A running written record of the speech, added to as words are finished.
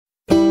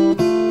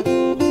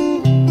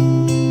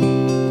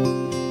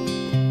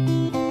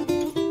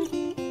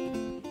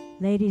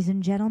Ladies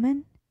and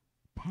gentlemen,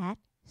 Pat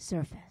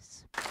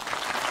Surface.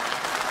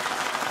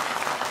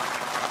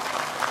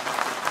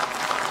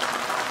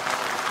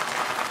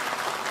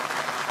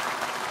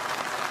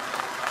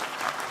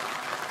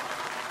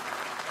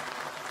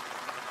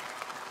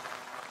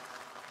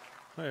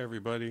 Hi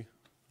everybody,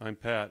 I'm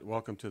Pat.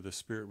 Welcome to the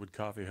Spiritwood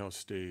Coffee House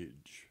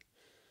stage.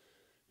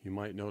 You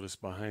might notice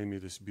behind me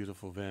this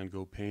beautiful Van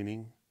Gogh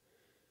painting.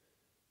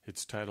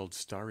 It's titled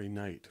Starry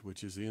Night,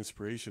 which is the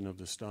inspiration of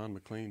the Ston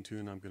McLean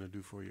tune I'm going to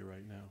do for you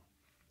right now.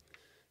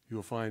 You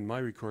will find my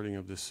recording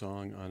of this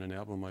song on an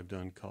album I've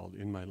done called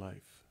In My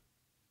Life.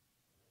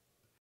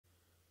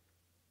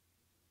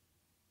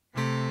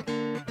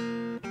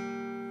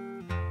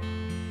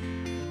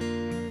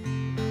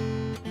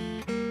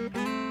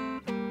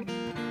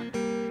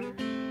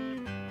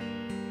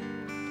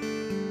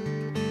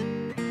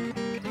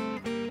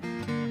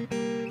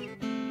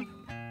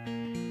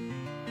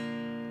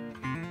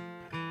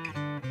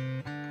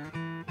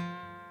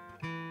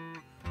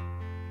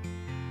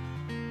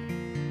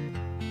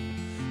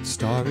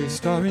 Starry,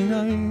 starry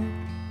night,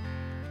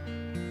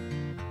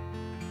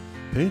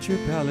 paint your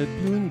palette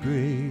blue and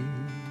gray.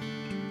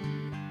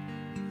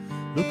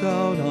 Look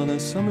out on a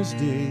summer's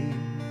day,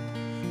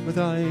 with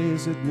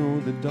eyes that know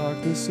the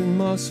darkness in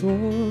my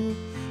soul.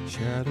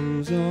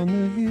 Shadows on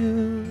the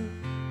hill,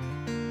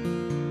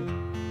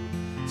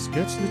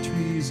 sketch the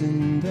trees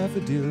and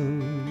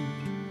daffodils,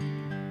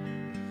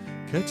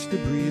 catch the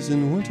breeze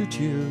and winter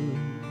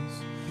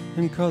chills,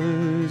 and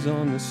colors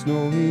on the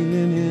snowy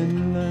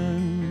linen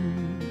land.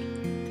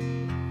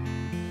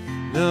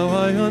 Now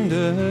I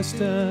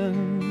understand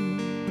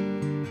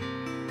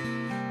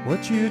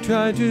what you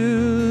tried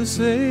to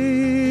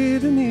say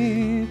to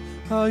me,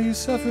 how you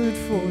suffered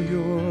for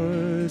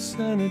your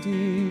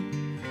sanity,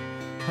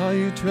 how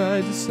you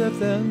tried to set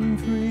them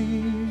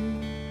free.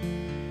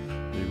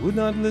 They would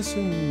not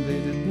listen, they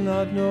did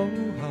not know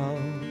how.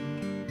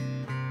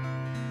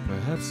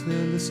 Perhaps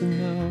they'll listen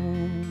now.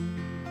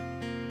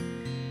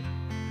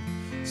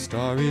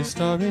 Starry,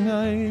 starry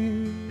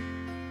night,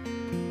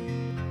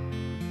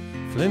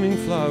 flaming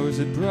flowers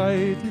that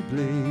brightly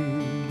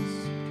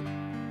blaze,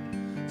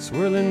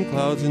 swirling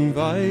clouds in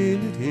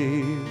violet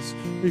haze,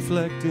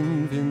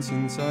 reflecting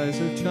Vincent's eyes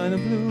of china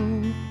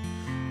blue,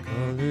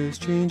 colors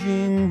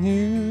changing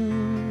hue,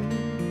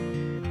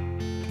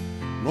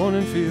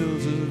 morning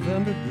fields of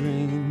amber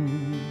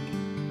green,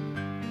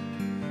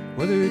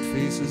 weathered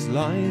faces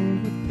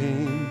lined with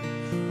pain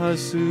are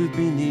soothed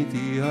beneath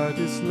the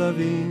artist's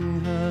loving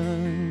hand.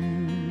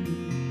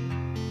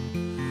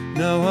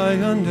 Now I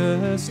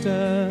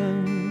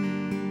understand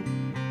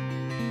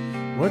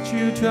what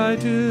you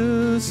tried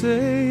to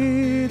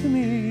say to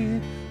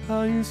me,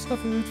 how you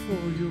suffered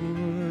for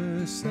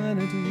your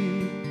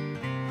sanity,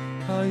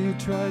 how you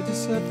tried to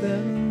set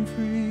them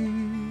free.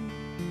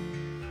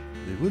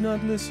 They would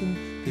not listen,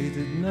 they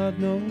did not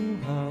know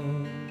how.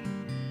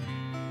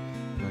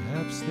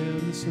 Perhaps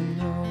they'll listen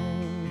now.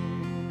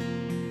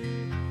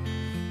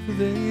 For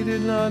they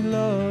did not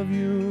love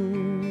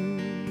you,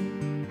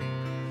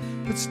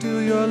 but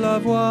still your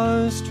love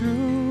was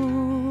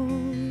true.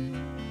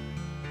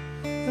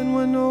 And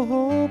when no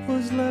hope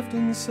was left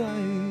in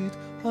sight,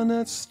 on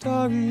that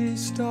starry,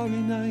 starry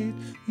night,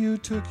 you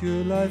took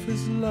your life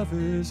as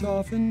lovers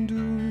often do.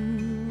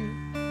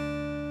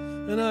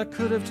 And I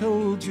could have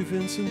told you,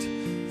 Vincent,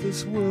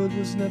 this world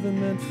was never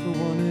meant for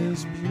one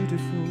as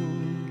beautiful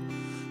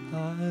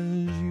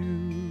as you.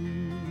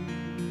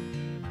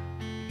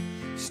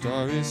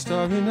 Starry,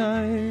 starry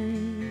night,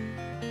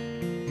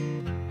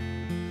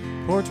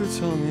 portraits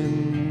hung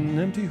in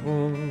empty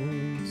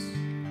halls,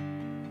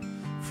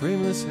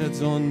 frameless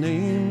heads on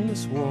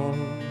nameless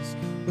walls,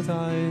 with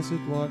eyes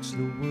that watch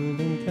the world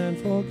and can't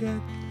forget,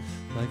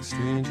 like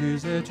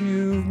strangers that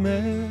you've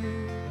met.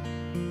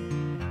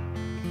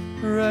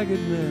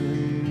 Ragged men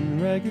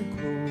in ragged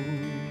clothes,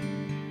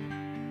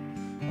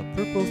 a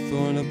purple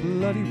thorn, a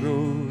bloody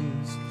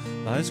rose,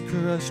 eyes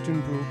crushed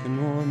and broken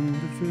on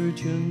the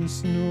virgin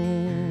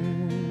snow.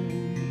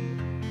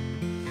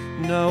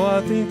 Now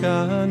I think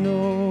I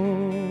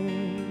know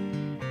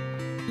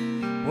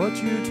what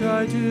you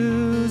tried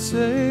to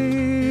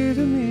say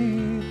to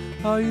me,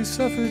 how you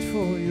suffered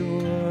for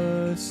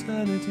your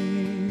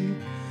sanity,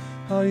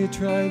 how you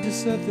tried to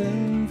set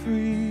them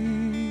free.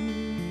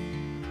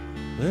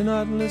 They're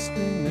not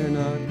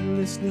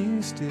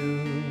listening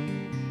still.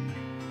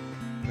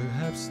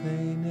 Perhaps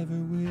they never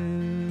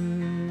will.